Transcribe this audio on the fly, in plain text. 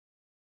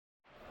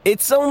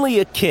It's only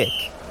a kick,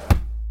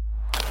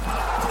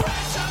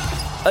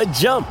 a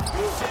jump,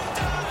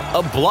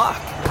 a block.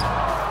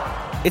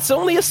 It's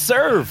only a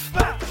serve.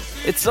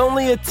 It's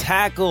only a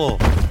tackle,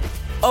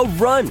 a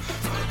run.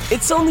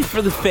 It's only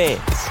for the fans.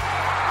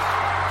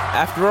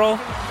 After all,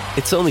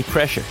 it's only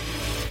pressure.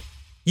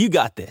 You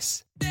got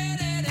this.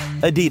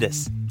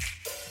 Adidas.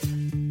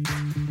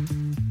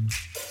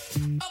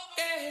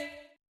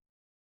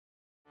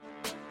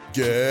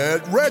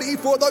 Get ready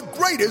for the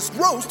greatest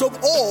roast of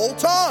all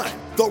time.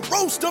 The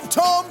Roast of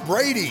Tom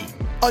Brady.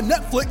 A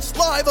Netflix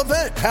live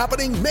event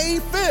happening May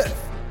 5th.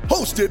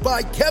 Hosted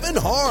by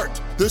Kevin Hart.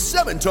 The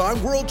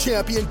 7-time world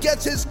champion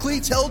gets his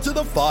cleats held to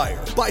the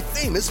fire by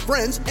famous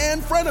friends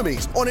and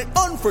frenemies on an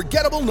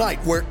unforgettable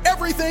night where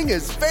everything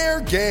is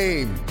fair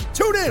game.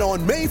 Tune in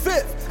on May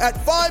 5th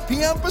at 5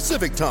 p.m.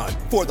 Pacific time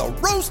for the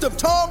Roast of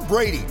Tom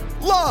Brady.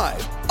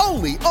 Live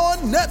only on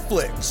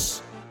Netflix.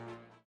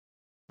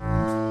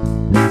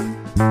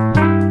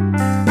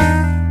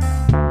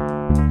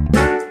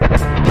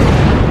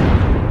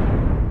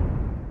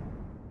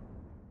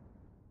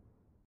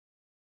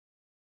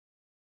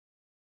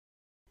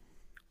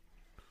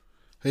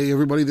 Hey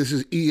everybody, this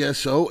is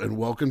ESO and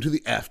welcome to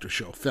the After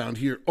Show, found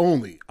here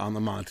only on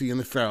the Monty and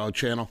the Pharaoh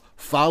channel,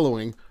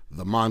 following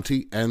the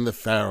Monty and the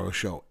Pharaoh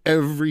Show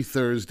every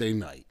Thursday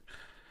night.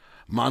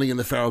 Monty and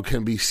the Pharaoh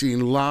can be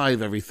seen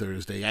live every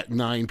Thursday at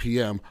 9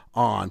 p.m.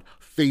 on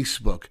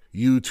Facebook,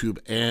 YouTube,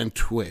 and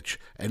Twitch.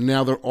 And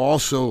now they're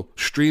also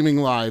streaming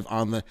live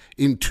on the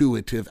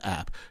Intuitive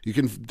app. You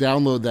can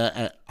download that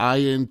at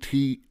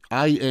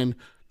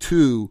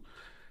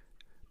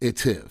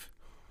in2itiv.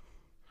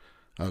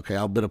 Okay,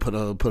 I'll put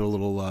a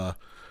little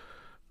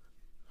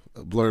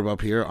blurb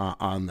up here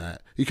on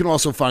that. You can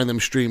also find them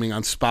streaming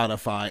on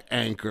Spotify,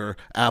 Anchor,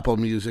 Apple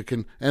Music,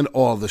 and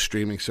all the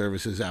streaming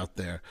services out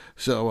there.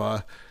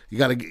 So you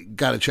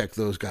gotta check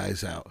those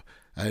guys out.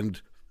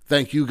 And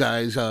thank you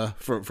guys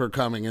for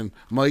coming. And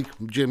Mike,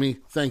 Jimmy,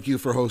 thank you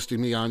for hosting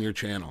me on your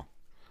channel.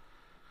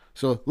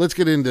 So let's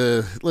get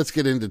into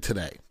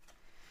today.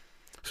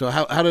 So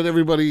how did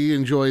everybody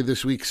enjoy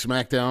this week's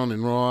SmackDown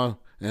and Raw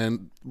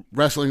and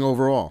wrestling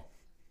overall?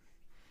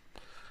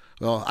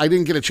 Well, I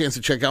didn't get a chance to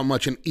check out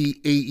much in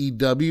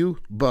AEW,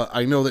 but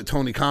I know that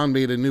Tony Khan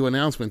made a new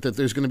announcement that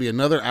there's going to be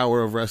another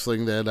hour of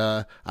wrestling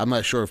that I'm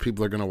not sure if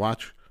people are going to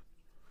watch.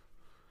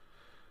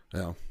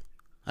 Well,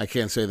 I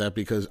can't say that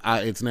because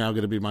it's now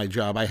going to be my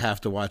job. I have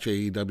to watch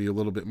AEW a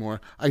little bit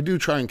more. I do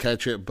try and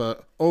catch it,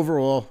 but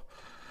overall,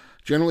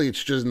 generally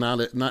it's just not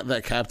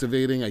that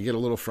captivating. I get a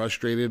little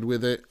frustrated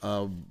with it,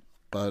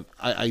 but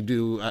I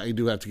do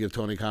have to give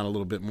Tony Khan a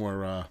little bit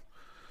more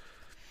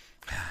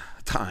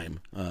time,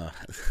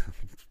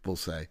 we'll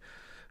say.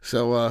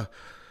 So,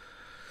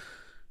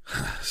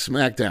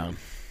 SmackDown.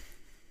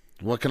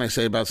 What can I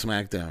say about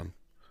SmackDown?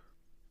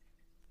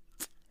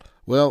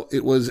 Well,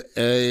 it was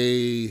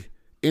a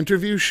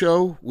interview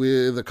show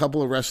with a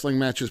couple of wrestling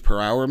matches per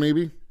hour,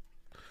 maybe.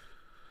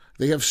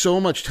 They have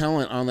so much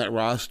talent on that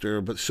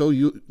roster, but so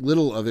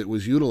little of it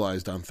was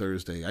utilized on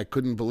Thursday. I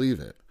couldn't believe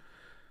it.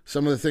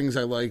 Some of the things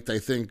I liked, I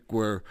think,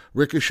 were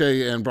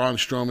Ricochet and Braun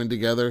Strowman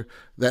together.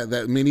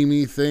 That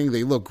mini-me thing,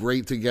 they look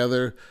great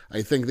together.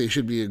 I think they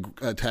should be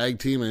a tag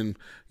team and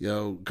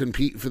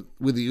compete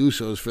with the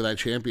Usos for that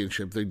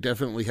championship. They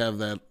definitely have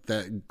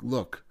that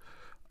look.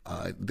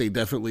 They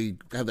definitely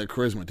have that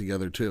charisma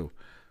together too.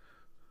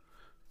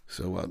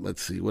 So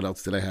let's see, what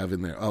else did I have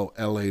in there? Oh,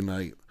 LA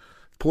Knight.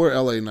 Poor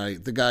LA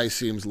Knight. The guy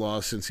seems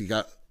lost since he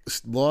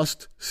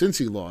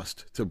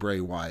lost to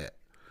Bray Wyatt.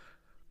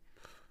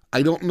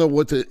 I don't know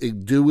what to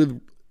do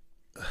with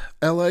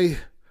LA,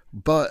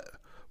 but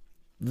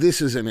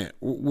this isn't it.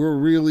 We're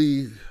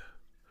really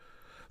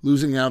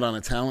losing out on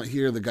a talent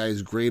here. The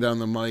guy's great on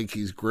the mic.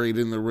 He's great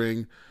in the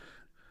ring.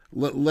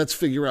 Let's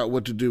figure out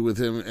what to do with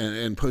him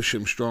and push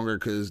him stronger,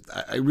 because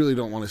I really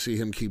don't want to see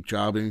him keep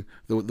jobbing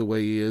the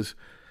way he is.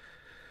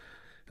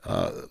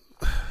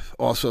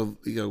 Also,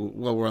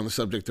 while we're on the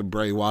subject of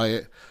Bray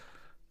Wyatt,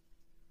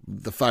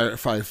 the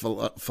Firefly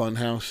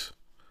Funhouse.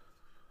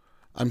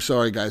 I'm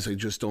sorry, guys. I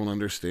just don't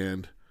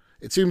understand.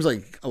 It seems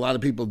like a lot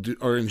of people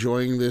are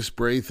enjoying this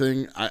Bray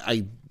thing.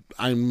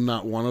 I'm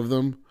not one of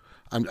them.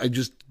 I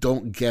just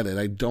don't get it.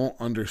 I don't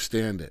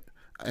understand it.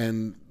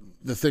 And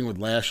the thing with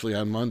Lashley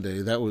on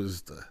Monday, that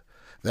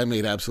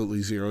made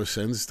absolutely zero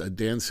sense. A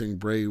dancing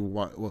Bray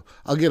Wyatt. Well,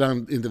 I'll get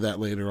into that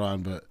later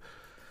on, but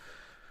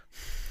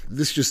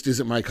this just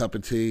isn't my cup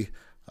of tea.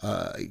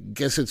 I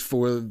guess it's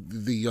for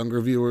the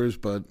younger viewers,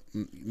 but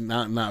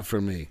not for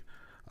me.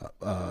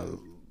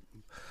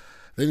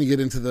 Then you get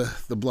into the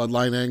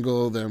bloodline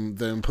angle,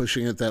 them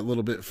pushing it that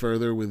little bit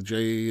further with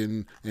Jay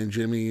and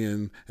Jimmy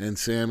and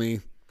Sammy,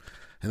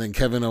 and then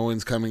Kevin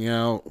Owens coming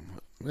out.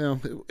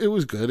 Well, it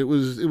was good. It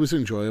was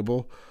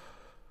enjoyable.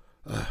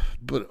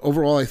 But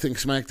overall, I think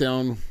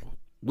SmackDown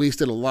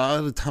wasted a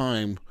lot of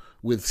time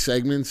with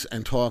segments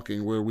and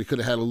talking where we could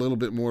have had a little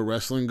bit more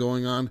wrestling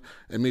going on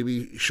and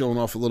maybe shown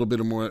off a little bit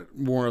of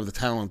more of the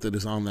talent that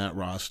is on that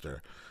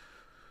roster.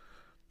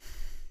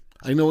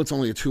 I know it's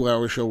only a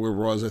 2-hour show where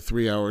Raw's a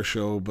 3-hour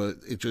show, but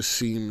it just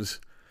seems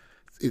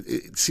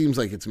it seems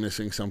like it's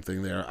missing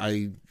something there.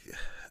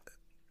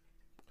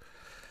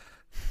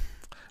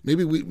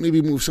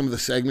 Maybe move some of the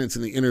segments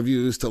and the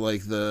interviews to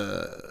like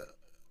the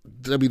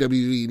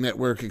WWE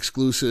Network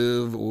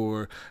exclusive,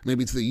 or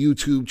maybe to the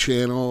YouTube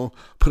channel,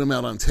 put them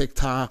out on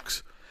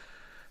TikToks,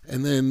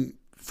 and then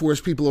force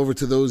people over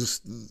to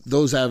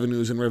those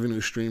avenues and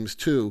revenue streams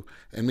too,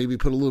 and maybe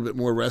put a little bit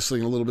more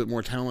wrestling, a little bit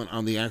more talent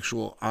on the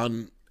actual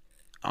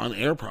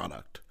on-air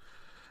product.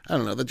 I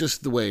don't know. That's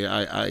just the way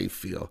I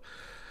feel.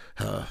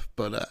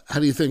 But how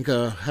do you think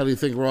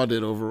Raw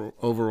did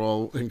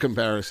overall in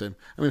comparison?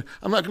 I mean,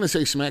 I'm not going to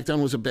say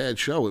SmackDown was a bad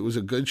show. It was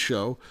a good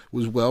show. It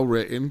was well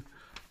written.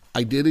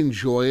 I did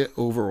enjoy it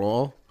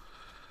overall.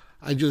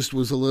 I just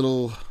was a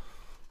little.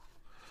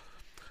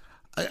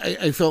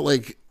 I felt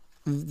like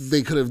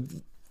they could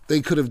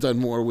have done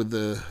more with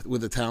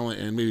the talent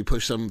and maybe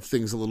push some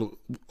things along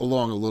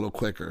a little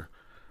quicker.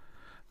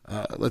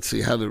 Let's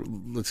see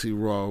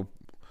Raw.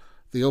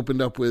 They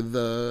opened up with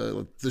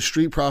the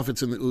Street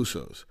Profits and the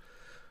Usos.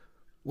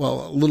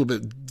 Well, a little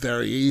bit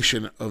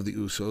variation of the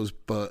Usos,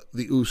 but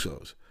the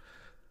Usos.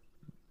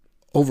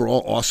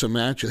 Overall, awesome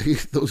match.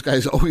 Those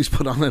guys always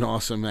put on an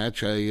awesome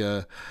match.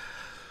 We've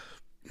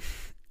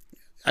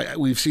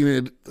seen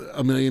it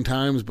a million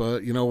times,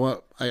 but you know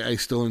what? I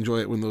still enjoy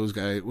it when those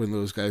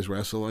guys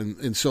wrestle.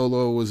 And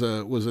Solo was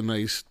a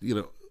nice,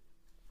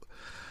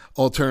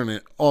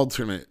 alternate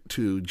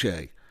to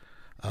Jay.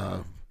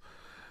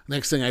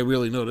 Next thing I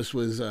really noticed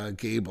was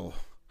Gable.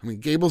 I mean,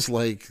 Gable's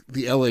like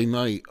the LA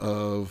Knight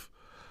of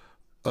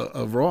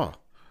Raw.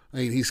 I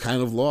mean, he's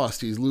kind of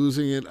lost. He's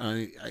losing it.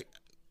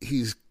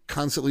 He's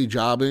constantly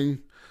jobbing.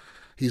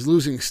 He's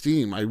losing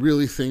steam. I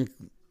really think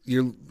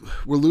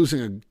we're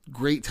losing a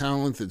great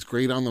talent that's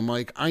great on the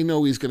mic. I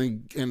know he's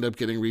going to end up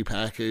getting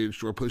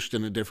repackaged or pushed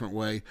in a different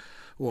way,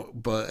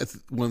 but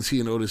once he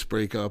and Otis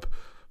break up.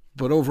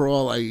 But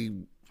overall, I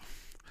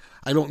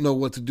don't know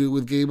what to do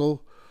with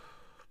Gable.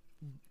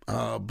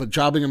 But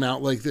jobbing him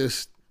out like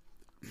this,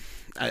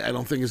 I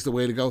don't think is the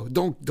way to go.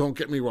 Don't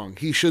get me wrong.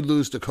 He should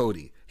lose to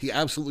Cody. He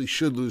absolutely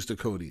should lose to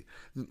Cody.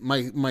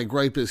 My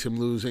gripe is him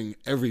losing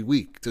every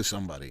week to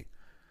somebody.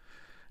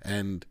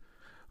 And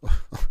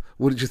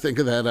what did you think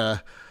of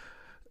that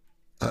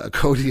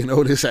Cody and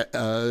Otis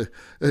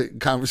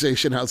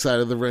conversation outside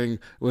of the ring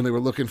when they were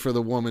looking for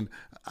the woman?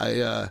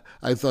 I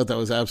thought that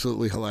was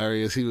absolutely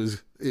hilarious.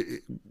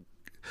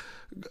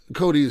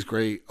 Cody is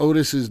great.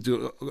 Otis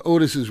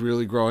is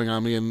really growing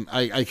on me, and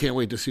I can't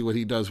wait to see what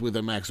he does with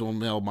the Maximum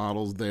Male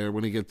models there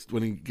when he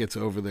gets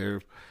over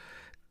there.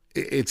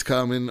 It's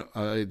coming.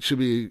 It should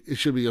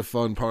be a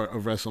fun part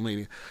of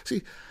WrestleMania.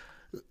 See,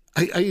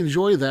 I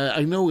enjoy that.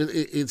 I know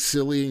it's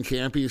silly and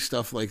campy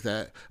stuff like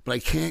that, but I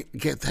can't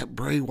get that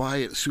Bray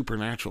Wyatt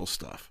supernatural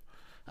stuff.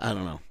 I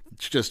don't know.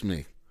 It's just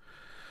me.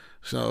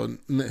 So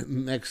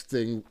next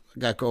thing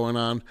got going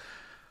on.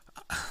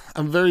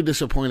 I'm very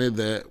disappointed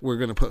that we're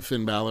going to put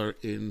Finn Balor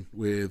in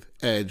with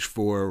Edge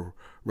for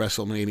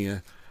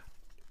WrestleMania.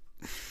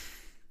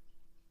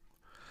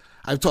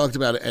 I've talked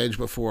about Edge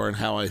before and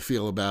how I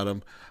feel about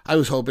him. I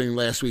was hoping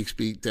last week's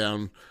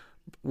beatdown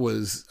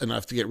was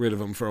enough to get rid of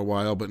him for a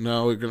while, but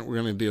no, we're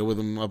going to deal with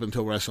him up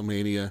until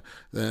WrestleMania,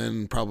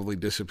 then probably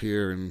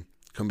disappear and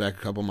come back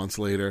a couple months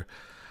later.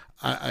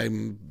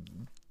 I'm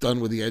done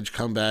with the Edge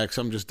comebacks.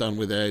 I'm just done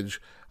with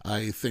Edge.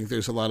 I think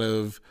there's a lot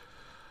of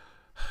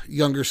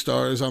younger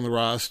stars on the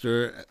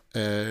roster,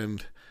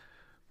 and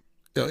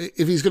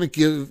if he's going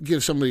to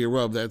give somebody a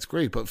rub, that's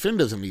great, but Finn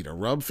doesn't need a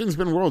rub. Finn's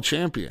been world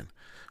champion.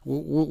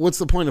 What's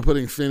the point of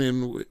putting Finn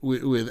in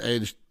with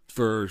Edge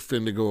for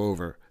Finn to go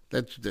over?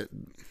 That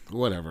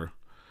whatever.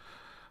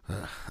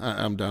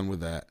 I'm done with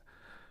that.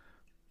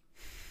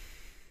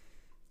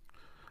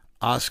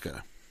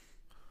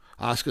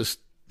 Asuka's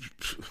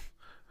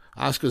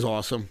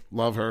awesome.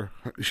 Love her.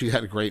 She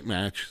had a great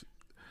match.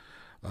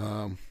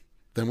 Then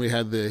we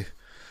had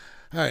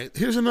all right,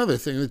 here's another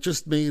thing that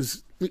just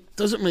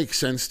doesn't make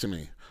sense to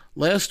me.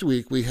 Last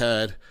week we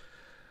had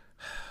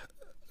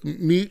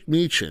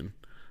Michin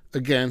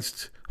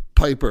against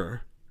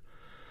Piper,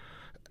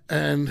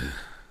 and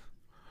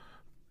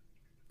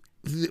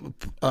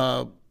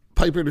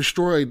Piper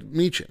destroyed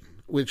Michin,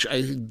 which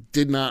I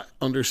did not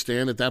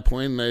understand at that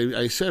point. And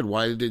I said,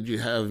 why did you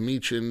have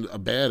Michin, a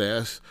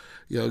badass,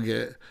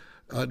 get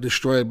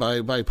destroyed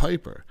by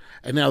Piper?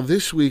 And now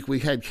this week we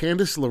had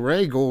Candice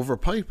LeRae go over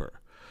Piper.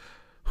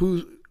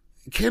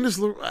 Candice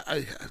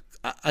LeRae,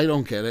 I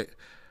don't get it.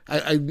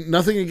 I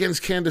nothing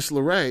against Candice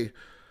LeRae,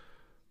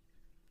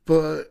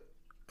 but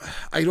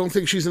I don't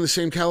think she's in the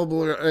same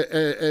caliber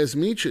as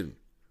Michin.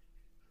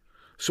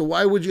 So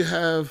why would you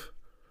have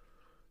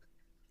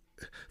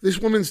this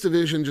women's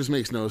division? Just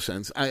makes no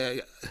sense.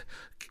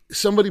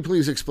 Somebody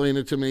please explain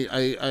it to me.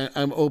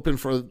 I'm open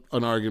for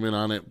an argument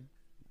on it.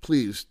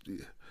 Please.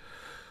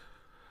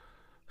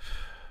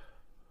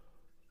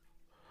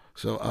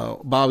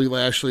 So Bobby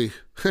Lashley.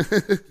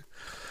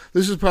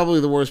 This is probably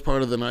the worst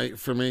part of the night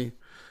for me.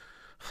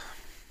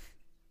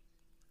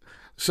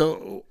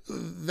 So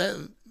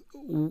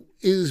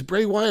is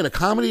Bray Wyatt a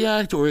comedy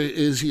act, or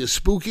is he a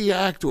spooky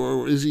act,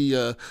 or is he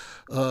a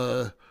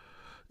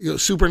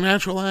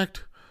supernatural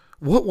act?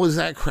 What was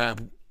that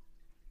crap?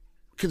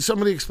 Can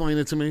somebody explain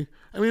it to me?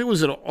 I mean, it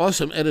was an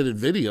awesome edited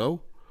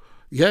video.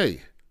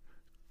 Yay.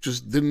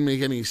 Just didn't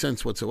make any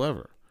sense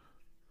whatsoever.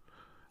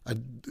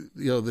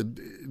 The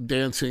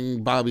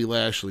dancing Bobby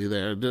Lashley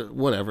there,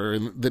 whatever,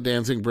 and the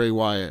dancing Bray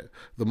Wyatt,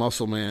 the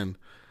Muscle Man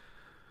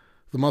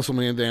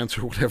dance,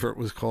 or whatever it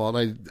was called.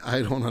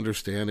 I don't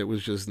understand. It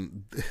was just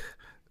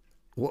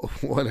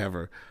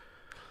whatever.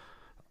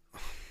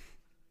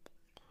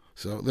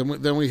 So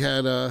then we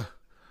had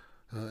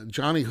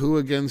Johnny Who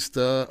against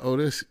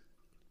Otis.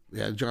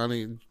 Yeah,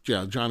 Johnny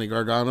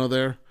Gargano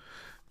there.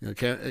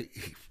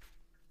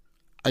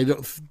 I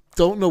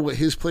don't know what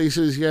his place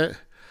is yet.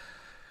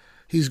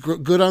 He's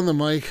good on the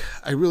mic.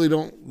 I really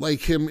don't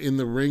like him in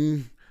the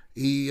ring.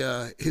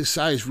 His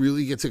size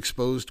really gets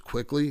exposed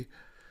quickly.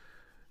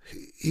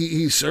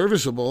 He's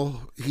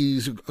serviceable.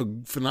 He's a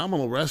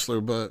phenomenal wrestler,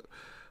 but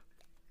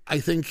I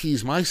think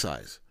he's my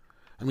size.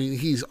 I mean,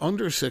 he's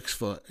under 6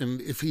 foot,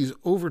 and if he's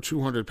over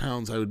 200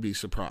 pounds, I would be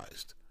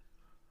surprised.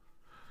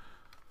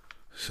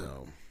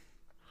 So,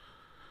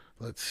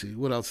 let's see.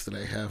 What else did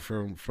I have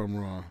from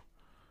Raw?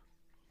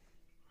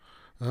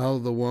 Oh,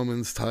 the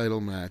women's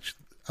title match.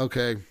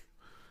 Okay.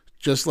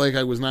 Just like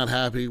I was not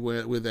happy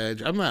with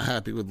Edge, I'm not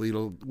happy with Lita.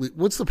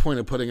 What's the point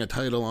of putting a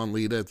title on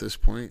Lita at this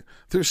point?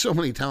 There's so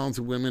many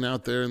talented women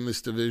out there in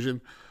this division.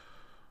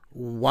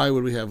 Why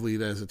would we have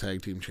Lita as a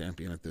tag team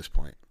champion at this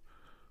point?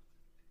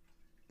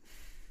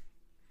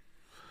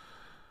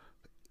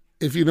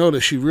 If you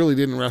notice, she really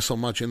didn't wrestle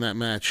much in that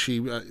match.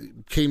 She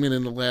came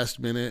in the last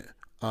minute.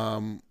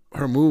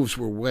 Her moves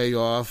were way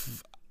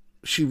off.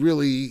 She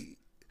really...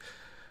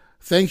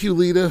 Thank you,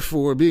 Lita,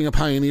 for being a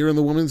pioneer in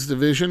the women's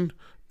division.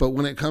 But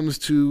when it comes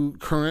to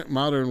current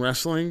modern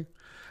wrestling,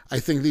 I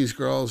think these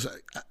girls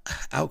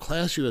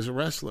outclass you as a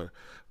wrestler.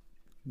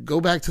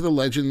 Go back to the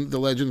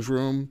Legends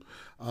room,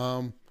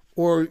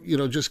 or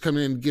just come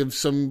in, give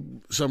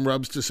some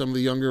rubs to some of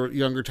the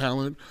younger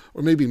talent,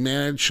 or maybe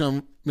manage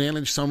some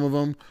of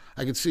them.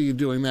 I could see you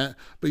doing that,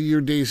 but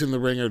your days in the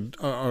ring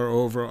are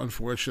over,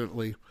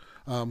 unfortunately.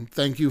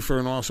 Thank you for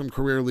an awesome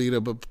career, Lita,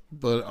 but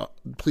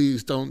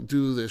please don't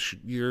do this.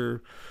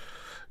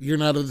 You're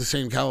not of the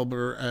same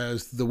caliber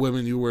as the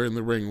women you were in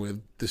the ring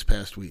with this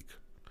past week.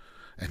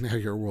 And now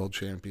you're a world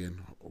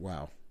champion.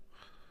 Wow.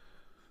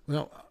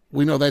 Well,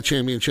 we know that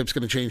championship's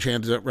going to change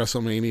hands at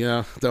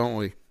WrestleMania, don't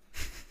we?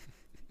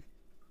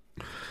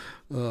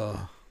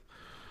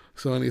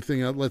 So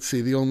anything else? Let's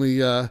see. The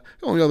only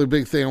other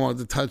big thing I wanted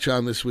to touch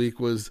on this week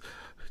was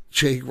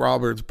Jake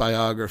Roberts'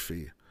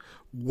 biography.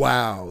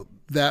 Wow.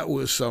 That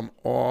was some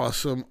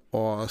awesome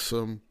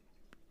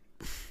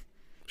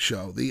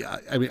show.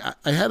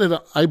 I had it.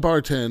 I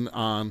bartend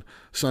on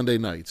Sunday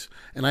nights,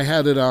 and I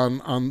had it on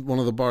one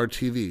of the bar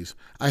TVs.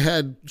 I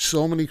had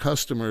so many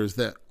customers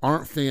that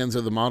aren't fans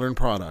of the modern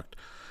product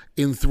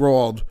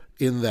enthralled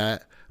in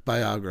that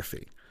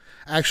biography.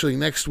 Actually,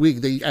 next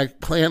week I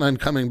plan on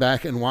coming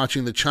back and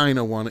watching the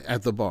China one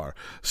at the bar.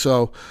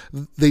 So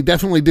they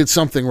definitely did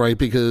something right,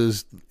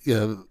 because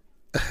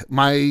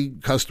my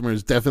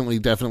customers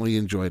definitely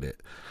enjoyed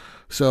it.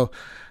 So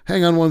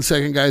hang on one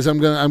second, guys. I'm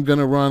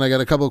gonna run. I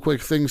got a couple of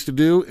quick things to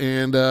do,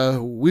 and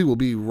we will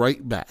be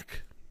right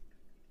back.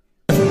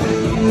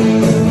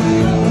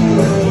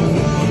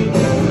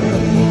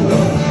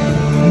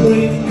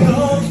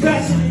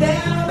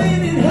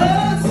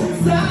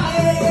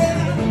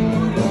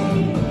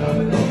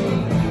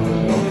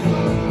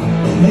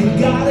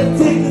 Gotta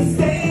take the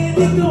stand,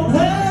 it don't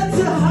hurt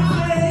to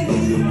hide.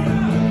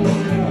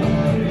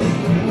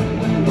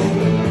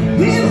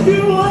 If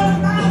you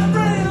hurt my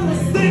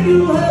friends, then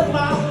you hurt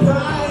my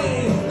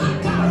pride. I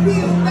gotta be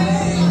a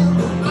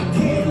man, I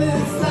can't let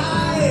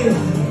inside.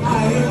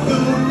 I am the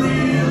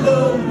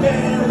real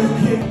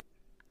American.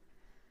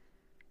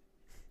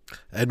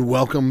 And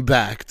welcome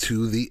back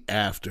to the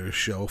After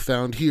Show,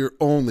 found here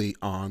only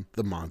on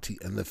the Monty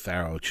and the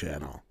Pharaoh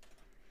channel.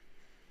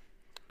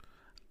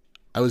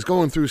 I was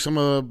going through some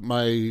of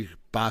my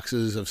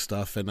boxes of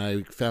stuff, and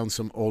I found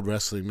some old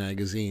wrestling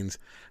magazines,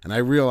 and I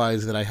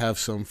realized that I have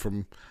some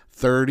from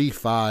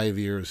 35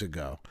 years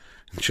ago.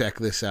 And check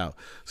this out.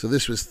 So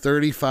this was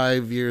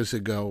 35 years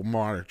ago,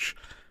 March,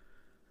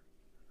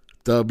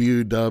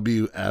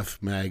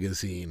 WWF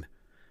magazine.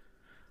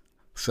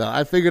 So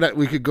I figured that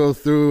we could go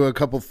through a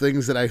couple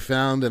things that I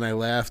found and I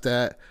laughed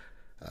at.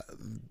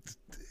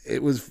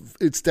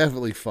 It's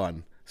definitely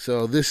fun.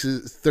 So this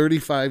is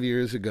 35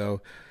 years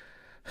ago.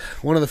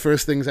 One of the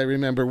first things I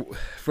remember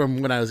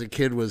from when I was a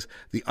kid was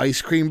the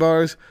ice cream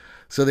bars.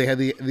 So they had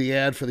the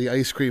ad for the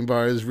ice cream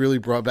bars. Really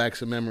brought back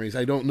some memories.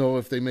 I don't know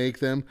if they make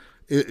them.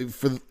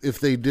 If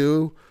they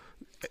do,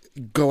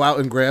 go out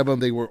and grab them.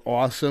 They were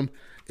awesome.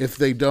 If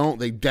they don't,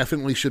 they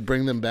definitely should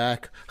bring them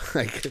back.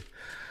 Like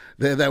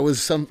that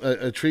was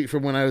a treat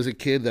from when I was a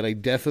kid that I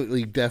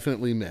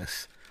definitely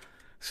miss.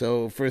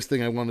 So first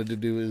thing I wanted to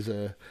do is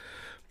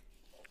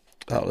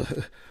Oh,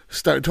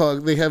 start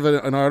talk. They have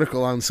an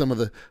article on some of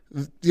the.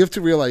 You have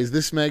to realize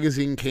this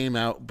magazine came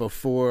out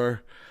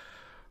before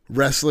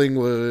wrestling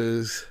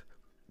was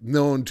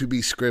known to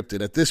be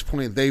scripted. At this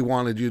point, they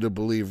wanted you to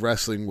believe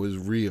wrestling was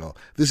real.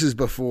 This is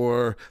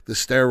before the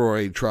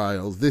steroid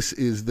trials. This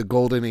is the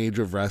golden age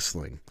of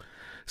wrestling.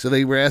 So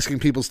they were asking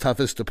people's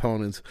toughest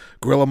opponents.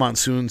 Gorilla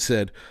Monsoon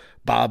said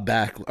Bob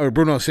Backlund or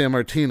Bruno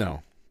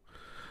Sammartino.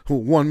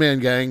 One man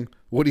gang.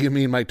 What do you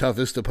mean, my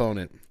toughest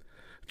opponent?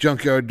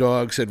 Junkyard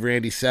Dog said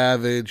Randy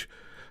Savage.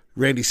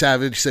 Randy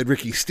Savage said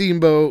Ricky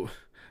Steamboat.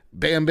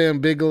 Bam Bam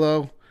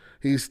Bigelow.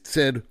 He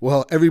said,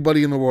 well,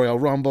 everybody in the Royal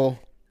Rumble.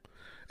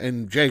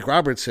 And Jake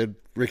Roberts said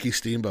Ricky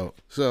Steamboat.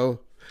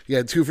 So you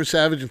had 2 for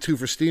Savage and 2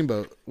 for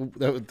Steamboat.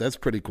 That's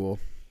pretty cool.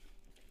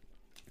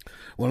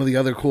 One of the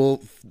other cool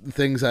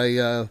things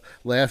I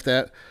laughed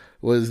at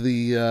was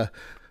the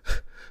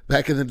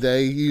back in the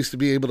day, you used to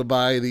be able to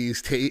buy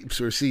these tapes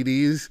or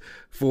CDs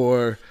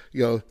for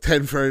 10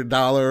 for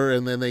 $1,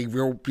 and then they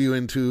rope you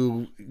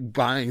into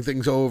buying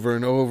things over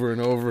and over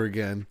and over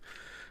again.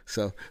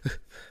 So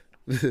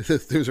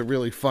there's a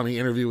really funny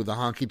interview with the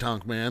Honky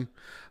Tonk Man,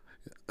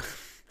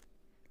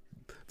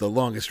 the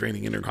longest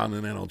reigning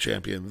Intercontinental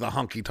Champion, the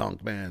Honky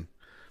Tonk Man.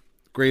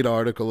 Great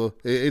article.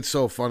 It's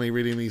so funny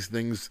reading these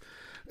things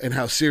and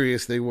how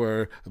serious they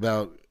were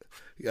about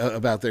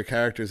their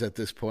characters at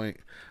this point.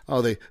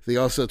 Oh, they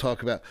also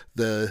talk about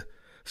the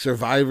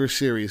Survivor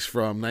Series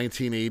from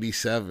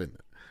 1987.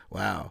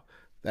 Wow,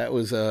 that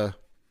was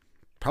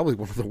probably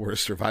one of the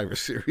worst Survivor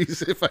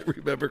Series, if I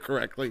remember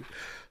correctly.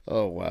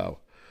 Oh, wow.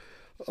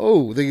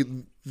 Oh,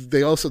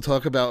 they also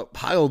talk about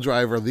Pile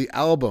Driver, the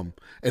album,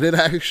 and it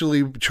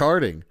actually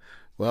charting.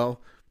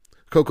 Well,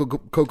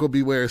 Coco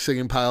Beware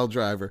singing Pile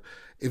Driver.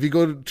 If you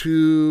go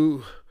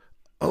to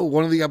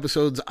one of the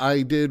episodes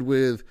I did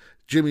with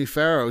Jimmy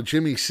Farrow,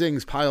 Jimmy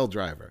sings Pile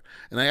Driver.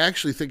 And I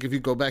actually think if you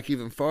go back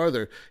even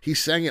farther, he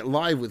sang it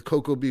live with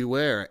Coco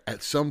Beware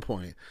at some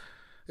point.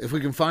 If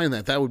we can find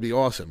that, that would be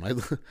awesome.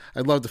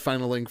 I'd love to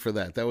find a link for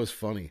that. That was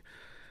funny.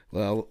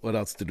 Well, what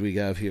else did we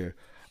have here?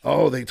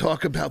 Oh, they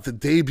talk about the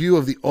debut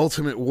of the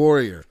Ultimate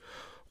Warrior.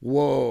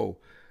 Whoa.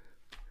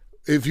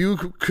 If you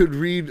could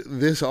read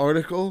this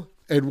article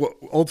and what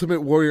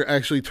Ultimate Warrior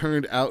actually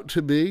turned out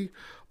to be,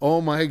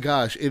 oh my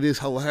gosh, it is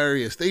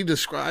hilarious. They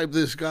describe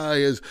this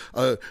guy as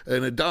an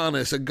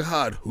Adonis, a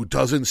god who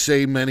doesn't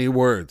say many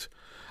words.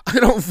 I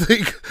don't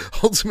think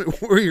Ultimate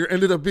Warrior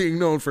ended up being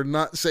known for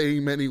not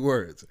saying many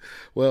words.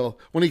 Well,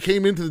 when he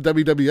came into the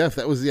WWF,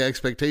 that was the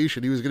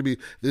expectation. He was going to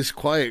be this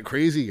quiet,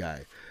 crazy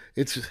guy.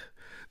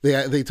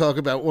 They talk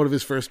about one of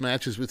his first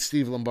matches with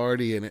Steve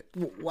Lombardi, and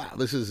wow,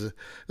 this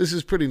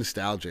is pretty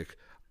nostalgic.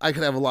 I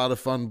could have a lot of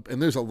fun,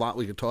 and there's a lot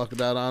we could talk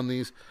about on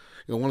these.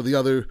 One of the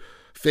other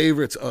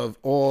favorites of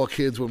all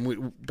kids when we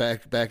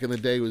back in the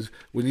day was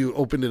when you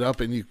opened it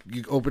up and you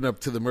opened up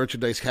to the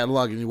merchandise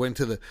catalog and you went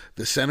to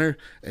the center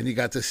and you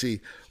got to see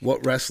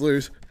what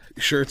wrestlers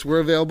shirts were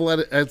available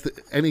at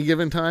any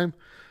given time.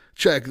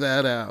 Check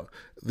that out.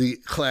 The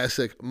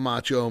classic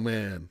Macho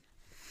Man.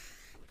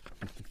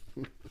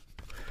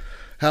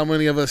 How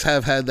many of us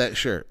have had that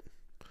shirt?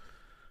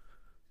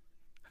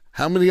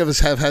 How many of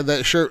us have had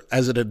that shirt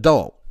as an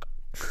adult?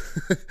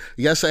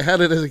 Yes, I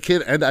had it as a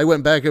kid, and I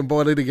went back and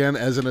bought it again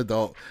as an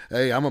adult.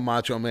 Hey, I'm a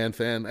Macho Man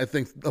fan. I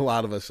think a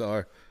lot of us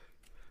are.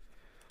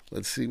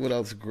 Let's see, what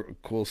else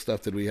cool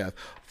stuff did we have?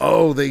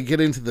 Oh, they get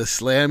into the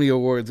Slammy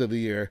Awards of the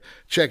year.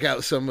 Check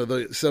out some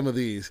of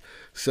these.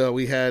 So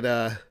we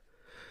had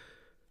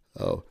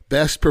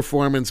Best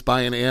Performance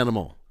by an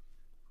Animal.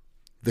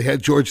 They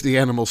had George the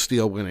Animal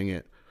Steele winning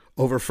it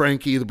over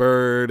Frankie the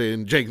Bird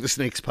and Jake the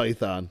Snake's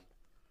Python.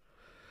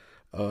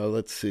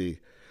 Let's see.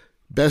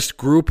 Best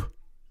Group,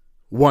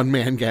 One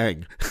Man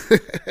Gang.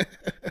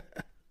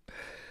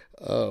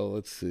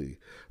 Let's see.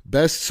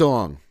 Best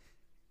Song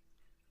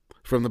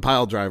from the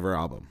Pile Driver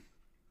album.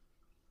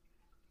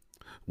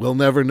 We'll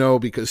never know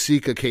because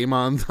Sika came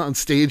on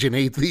stage and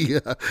ate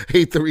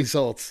the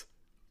results.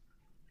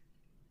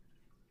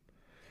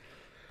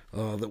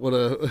 What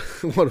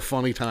a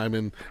funny time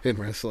in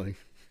wrestling.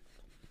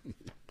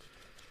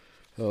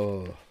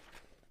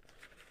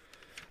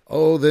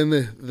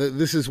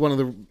 This is one of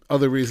the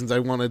other reasons I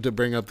wanted to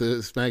bring up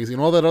this magazine.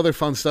 All that other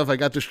fun stuff, I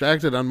got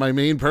distracted on my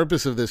main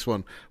purpose of this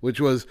one,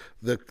 which was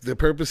the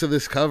purpose of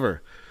this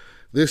cover.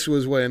 This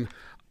was when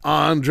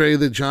Andre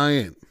the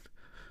Giant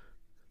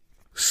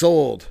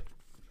sold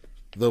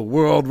the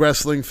World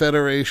Wrestling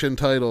Federation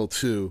title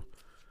to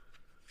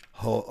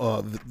the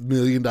 $1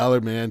 Million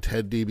Man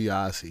Ted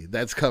DiBiase.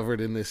 That's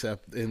covered in this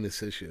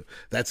issue.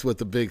 That's what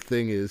the big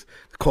thing is,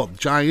 called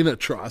Giant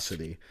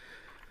Atrocity.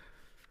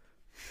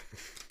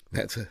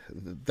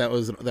 That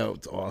was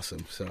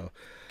awesome. So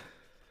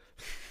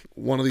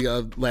one of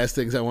the last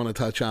things I want to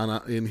touch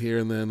on in here,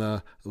 and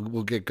then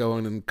we'll get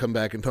going and come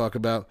back and talk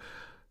about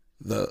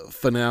the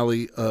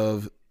finale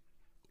of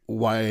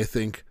why I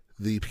think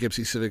the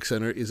Poughkeepsie Civic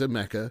Center is a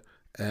mecca,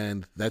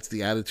 and that's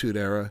the Attitude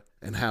Era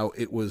and how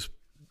it was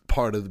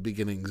part of the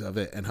beginnings of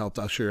it and helped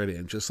usher it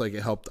in, just like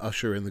it helped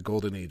usher in the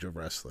golden age of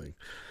wrestling.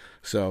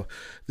 So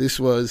this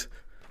was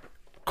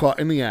Caught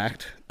in the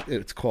Act,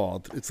 it's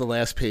called. It's the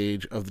last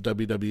page of the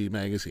WWE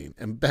magazine.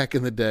 And back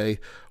in the day,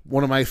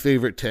 one of my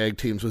favorite tag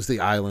teams was the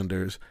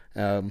Islanders.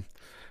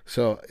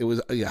 So it was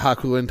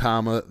Haku and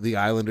Tama, the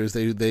Islanders.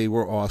 They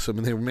were awesome,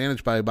 and they were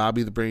managed by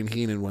Bobby the Brain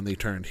Heenan when they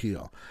turned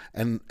heel.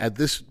 And at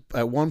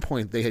one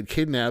point, they had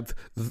kidnapped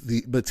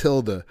the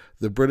Matilda,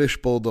 the British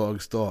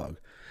Bulldog's dog,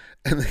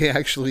 and they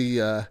actually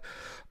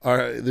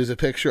there's a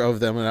picture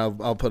of them, and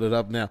I'll put it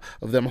up now,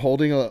 of them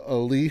holding a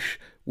leash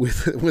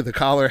with a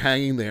collar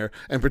hanging there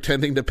and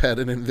pretending to pet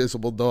an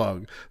invisible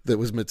dog that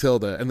was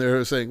Matilda. And they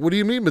were saying, "What do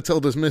you mean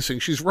Matilda's missing?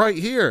 She's right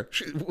here.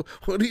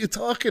 What are you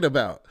talking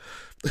about?"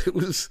 It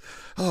was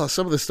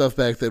some of the stuff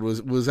back then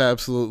was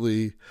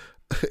absolutely.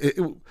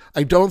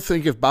 I don't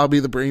think if Bobby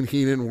the Brain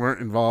Heenan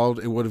weren't involved,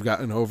 it would have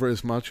gotten over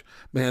as much.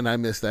 Man, I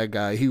miss that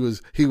guy. He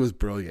was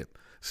brilliant.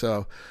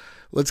 So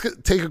let's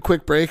take a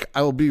quick break.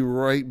 I will be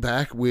right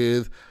back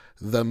with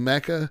the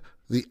Mecca,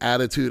 the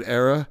Attitude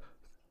Era,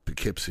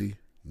 Poughkeepsie,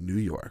 New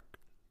York.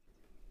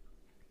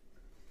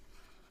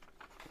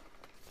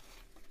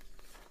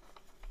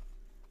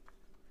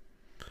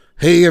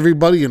 Hey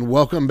everybody, and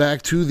welcome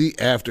back to the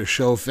After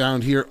Show,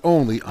 found here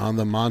only on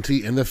the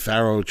Monty and the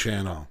Pharaoh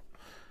channel.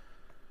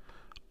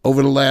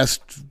 Over the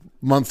last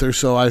month or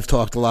so, I've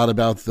talked a lot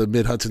about the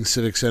Mid-Hudson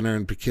Civic Center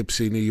in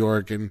Poughkeepsie, New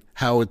York, and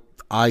how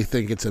I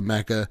think it's a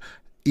mecca,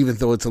 even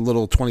though it's a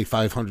little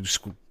 2,500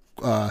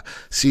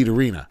 seat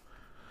arena.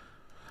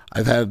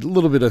 I've had a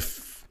little bit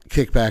of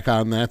kickback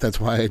on that. That's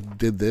why I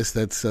did this.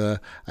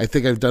 I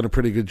think I've done a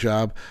pretty good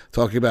job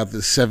talking about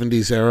the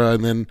 70s era,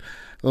 and then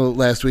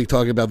last week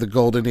talking about the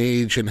Golden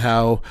Age and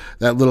how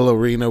that little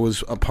arena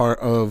was a part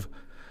of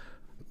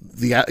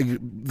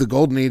the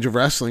Golden Age of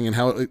wrestling, and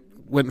how it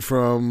went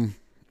from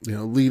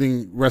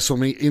leading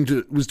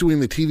WrestleMania was doing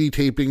the TV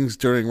tapings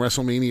during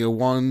WrestleMania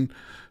 1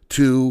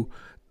 to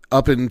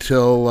up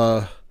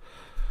until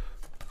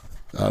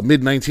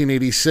mid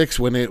 1986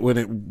 when it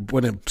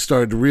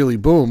started to really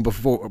boom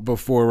before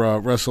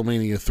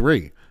WrestleMania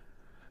 3.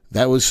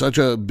 That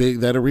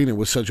arena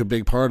was such a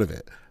big part of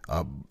it.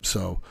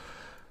 So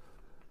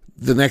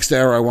the next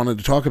era I wanted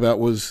to talk about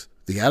was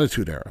the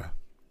Attitude Era.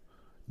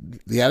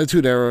 The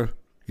Attitude Era,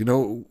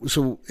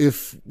 so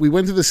if we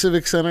went to the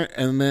Civic Center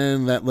and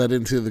then that led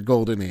into the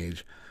Golden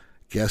Age,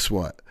 guess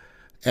what?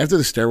 After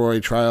the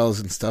steroid trials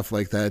and stuff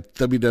like that,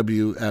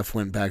 WWF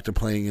went back to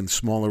playing in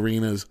small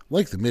arenas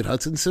like the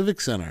Mid-Hudson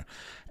Civic Center,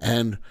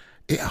 and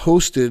it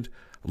hosted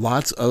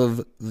lots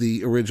of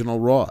the original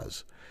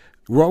Raws.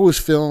 Raw was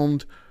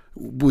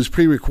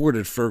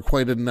pre-recorded for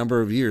quite a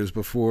number of years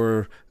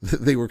before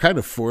they were kind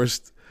of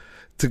forced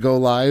to go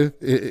live.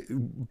 They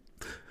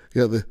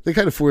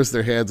kind of forced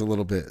their hands a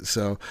little bit.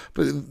 So,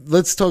 but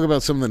let's talk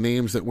about some of the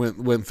names that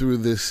went through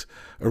this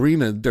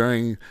arena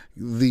during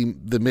the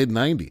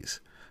mid-90s.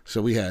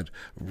 So we had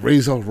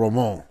Razor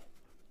Ramon,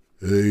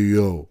 hey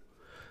yo.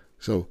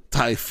 So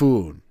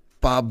Typhoon,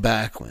 Bob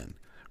Backlund,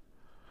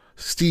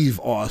 Steve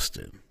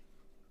Austin,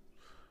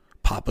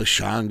 Papa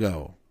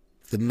Shango,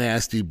 the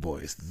Nasty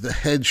Boys, the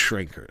Head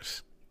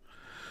Shrinkers,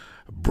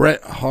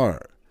 Bret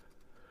Hart,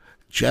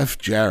 Jeff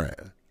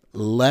Jarrett,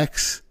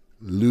 Lex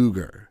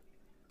Luger,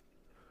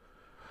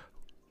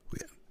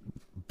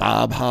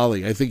 Bob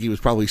Holly. I think he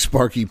was probably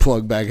Sparky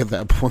Plug back at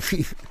that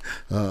point.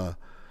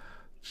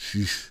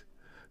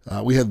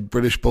 We had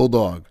British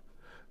Bulldog,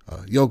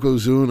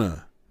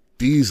 Yokozuna,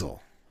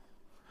 Diesel,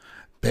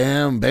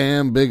 Bam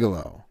Bam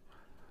Bigelow.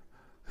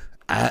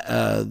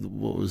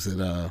 What was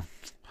it?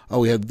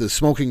 We had the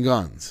Smoking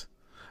Guns,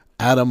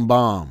 Adam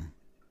Bomb,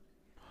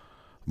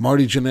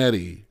 Marty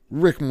Jannetty,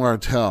 Rick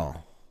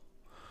Martel,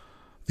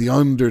 The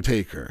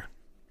Undertaker,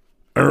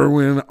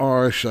 Erwin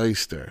R.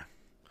 Shyster,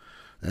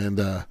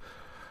 and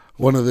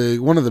one of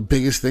the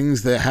biggest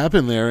things that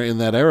happened there in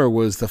that era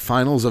was the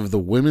finals of the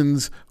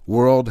Women's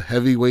World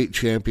Heavyweight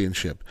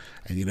Championship.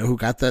 And you know who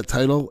got that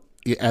title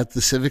at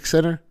the Civic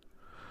Center?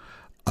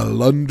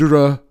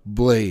 Alundra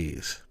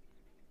Blaze.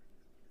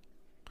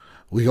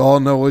 We all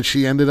know what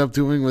she ended up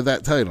doing with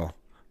that title.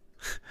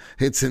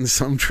 It's in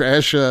some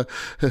trash, went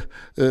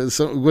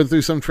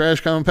through some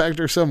trash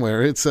compactor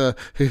somewhere. It's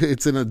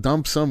in a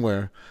dump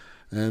somewhere.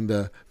 And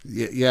that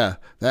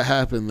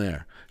happened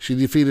there. She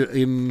defeated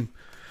in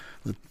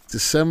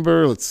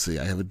December, let's see,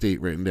 I have a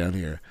date written down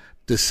here.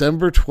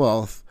 December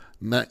 12th,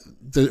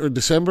 or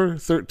December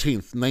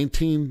 13th,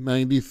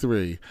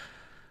 1993,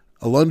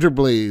 Alundra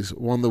Blaze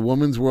won the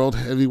Women's World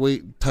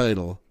Heavyweight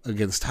title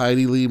against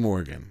Heidi Lee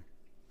Morgan.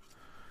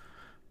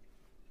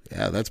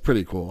 Yeah, that's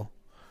pretty cool.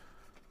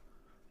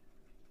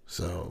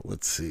 So,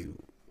 let's see.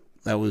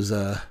 That was,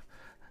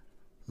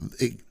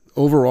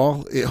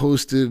 overall, it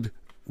hosted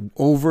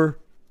Raw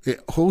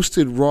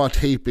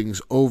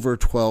tapings over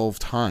 12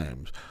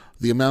 times.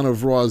 The amount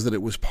of Raws that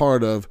it was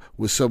part of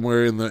was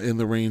somewhere in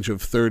the range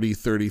of 30,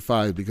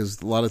 35, because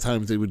a lot of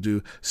times they would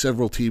do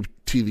several TV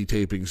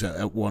tapings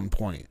at one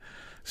point.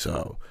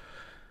 So,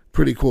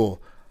 pretty cool.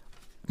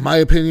 My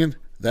opinion,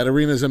 That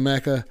arena is a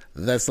mecca.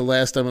 That's the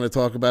last I'm going to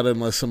talk about it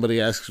unless somebody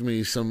asks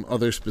me some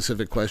other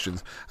specific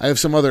questions. I have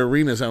some other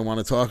arenas I want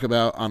to talk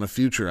about on a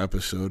future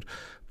episode,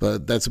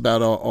 but that's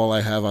about all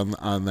I have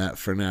on that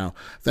for now.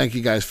 Thank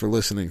you guys for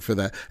listening for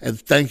that. And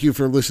thank you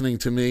for listening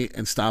to me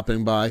and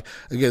stopping by.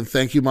 Again,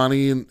 thank you,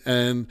 Monty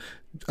and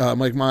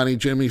Mike Monty,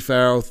 Jimmy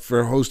Farrow,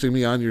 for hosting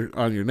me on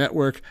your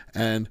network.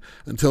 And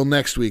until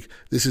next week,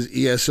 this is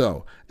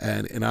ESO.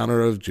 And in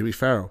honor of Jimmy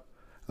Farrow,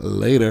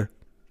 later.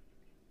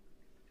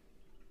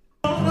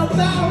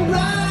 About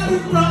right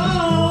and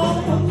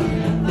wrong,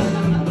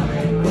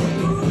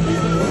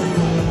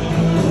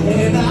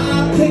 and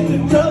I've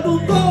taken trouble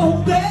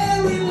for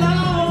very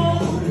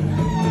long.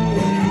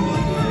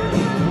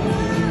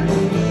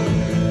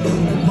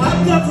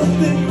 I've got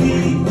something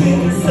deep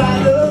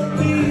inside of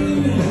me,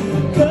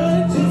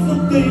 courage is the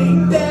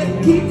thing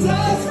that keeps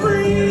us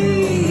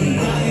free.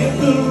 I am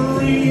the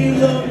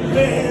real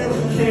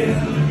American,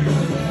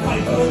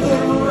 fight for the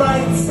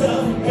rights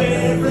of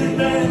every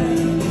man.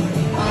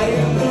 I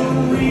am the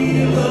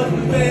real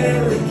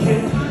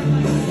American.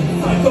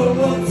 Fight for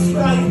what's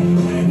right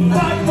and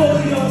fight for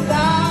your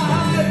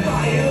life.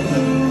 I am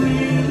the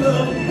real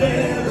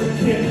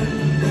American.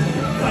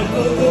 Fight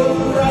for the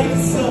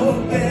rights of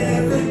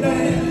every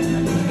man.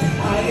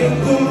 I am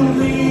the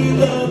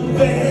real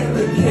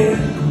American.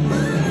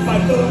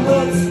 Fight for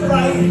what's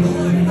right.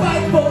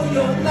 Fight for